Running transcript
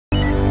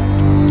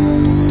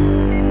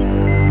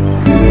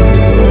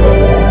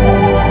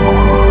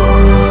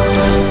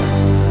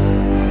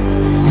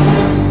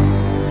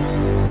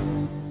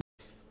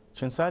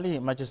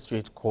Chinsali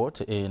Magistrate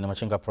Court in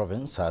Muchinga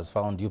Province has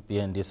found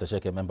Upnd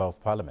Sesheke Member of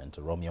Parliament,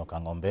 ROMEO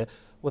KANG'OMBE,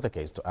 with a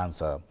case to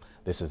answer.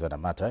 This is in a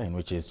matter in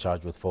which he is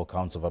charged with 4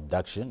 counts of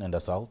abduction and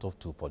assault of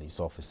 2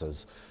 police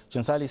officers.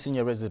 Chinsali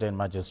Senior Resident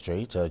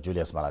Magistrate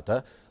Julius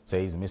Malata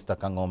says Mr.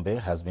 KANG'OMBE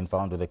has been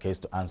found with a case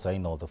to answer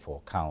in all the 4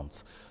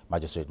 counts.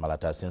 Magistrate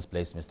Malata has since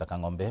placed Mr.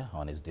 KANG'OMBE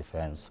on his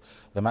defense.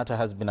 The matter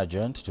has been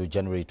adjourned to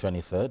January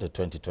 23,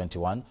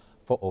 2021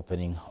 for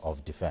opening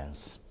of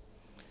defense.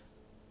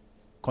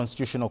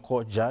 Constitutional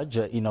Court Judge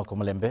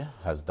KANG'OMBE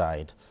has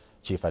died.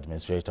 Chief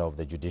Administrator of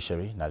the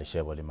Judiciary,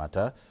 Nalishebo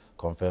Limata,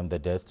 confirmed the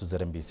death to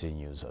ZMBC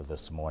News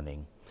this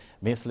morning.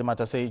 Ms.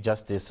 Limata said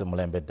Justice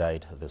Mulembe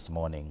died this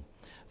morning.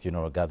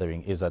 Funeral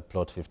gathering is at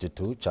Plot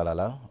 52,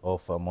 Chalala,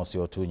 off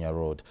Mosiotunya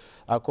Road.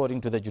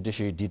 According to the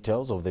judiciary,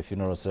 details of the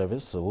funeral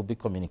service will be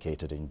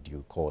communicated in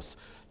due course.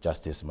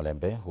 Justice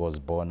Mulembe, who was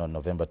born on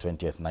November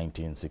 20,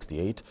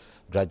 1968,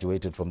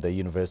 graduated from the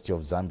University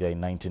of Zambia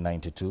in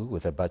 1992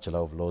 with a Bachelor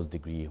of Laws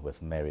degree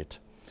with merit.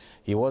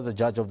 He was a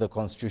judge of the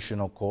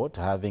Constitutional Court,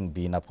 having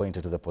been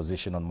appointed to the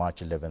position on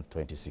March 11,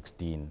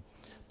 2016.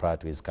 Prior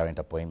to his current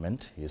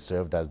appointment, he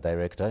served as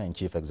Director and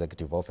Chief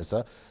Executive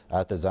Officer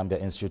at the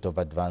Zambia Institute of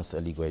Advanced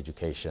Legal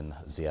Education,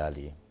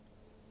 ZIALI.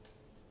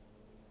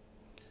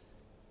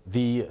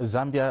 The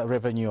Zambia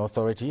Revenue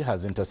Authority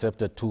has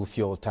intercepted 2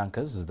 fuel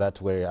tankers that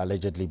were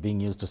allegedly being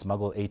used to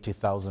smuggle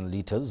 80,000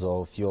 litres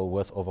of fuel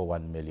worth over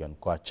 1 million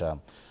kwacha.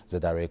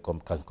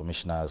 ZRA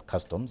Commissioner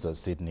Customs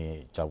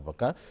Sydney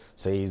Chibabuka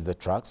says the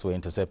trucks were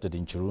intercepted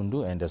in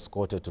Chirundu and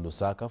escorted to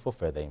Lusaka for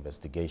further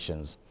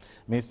investigations.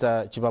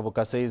 Mr.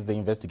 Chibabuka says the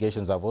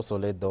investigations have also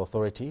led the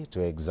authority to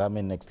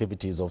examine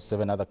activities of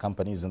 7 other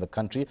companies in the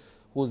country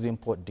whose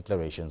import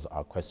declarations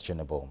are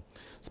questionable.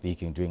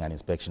 Speaking during an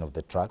inspection of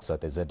the trucks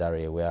at the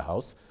ZRA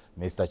warehouse,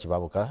 Mr.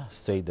 Chibabuka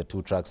said the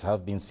 2 trucks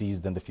have been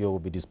seized and the fuel will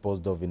be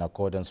disposed of in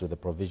accordance with the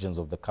provisions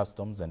of the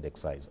Customs and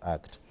Excise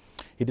Act.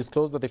 He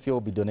disclosed that the fuel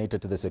will be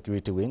donated to the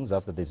security wings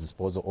after the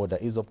disposal order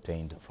is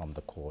obtained from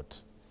the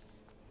court.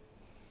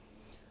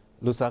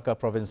 Lusaka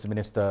Province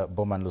Minister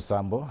Boman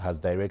Lusambo has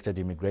directed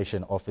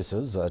immigration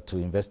officers to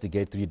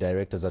investigate 3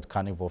 directors at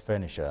Carnival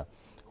Furniture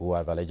who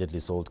have allegedly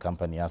sold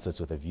company assets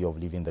with a view of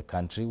leaving the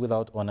country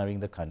without honoring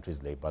the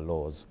country's labor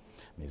laws.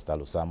 Mr.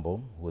 Lusambo,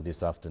 who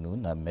this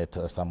afternoon met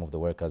some of the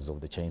workers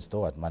of the chain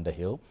store at Manda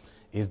Hill,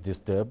 is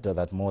disturbed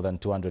that more than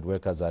 200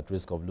 workers are at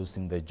risk of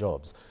losing their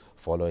jobs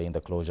following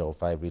the closure of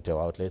 5 retail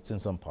outlets in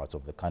some parts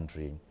of the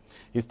country.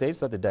 He states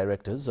that the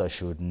directors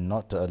should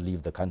not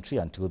leave the country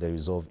until they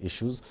resolve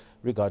issues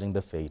regarding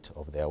the fate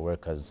of their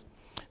workers.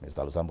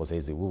 Mr. Lusambo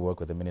says he will work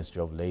with the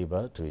Ministry of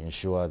Labour to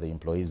ensure the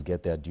employees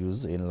get their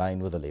dues in line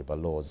with the labour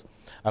laws.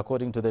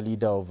 According to the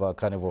leader of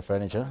Carnival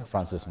Furniture,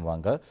 Francis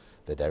Mwanga,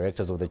 the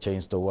directors of the chain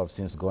store who have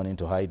since gone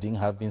into hiding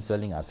have been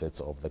selling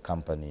assets of the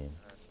company.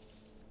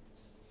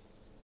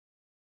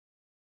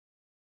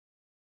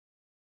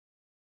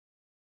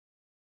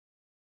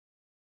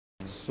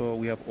 So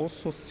we have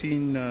also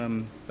seen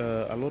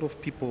a lot of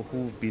people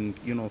who've been,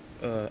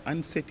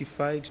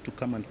 uncertified to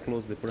come and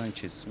close the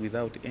branches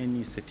without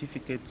any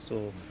certificates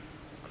or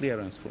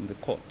clearance from the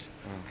court.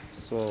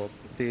 So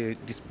the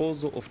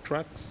disposal of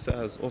trucks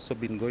has also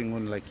been going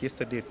on. Like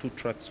yesterday, 2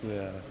 trucks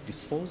were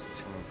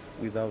disposed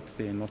without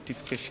the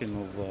notification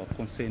of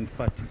concerned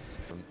parties.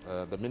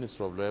 The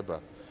Ministry of Labour,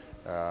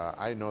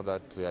 I know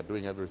that they are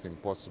doing everything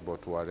possible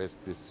to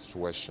arrest this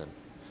situation.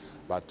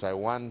 But I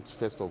want,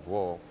 first of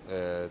all,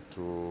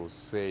 to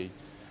say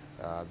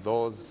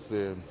those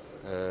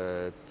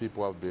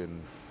people have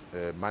been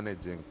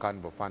managing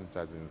Carnival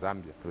Furniture in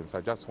Zambia.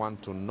 I just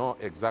want to know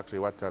exactly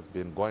what has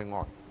been going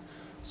on.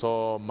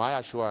 So my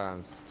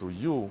assurance to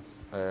you,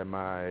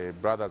 my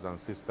brothers and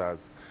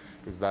sisters,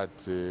 is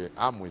that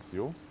I'm with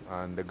you,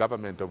 and the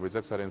government of His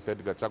Excellency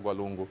Edgar Chagwa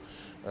Lungu,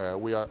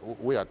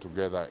 we are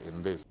together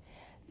in this.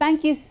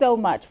 Thank you so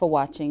much for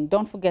watching.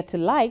 Don't forget to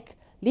like,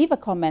 leave a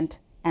comment,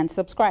 and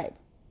subscribe.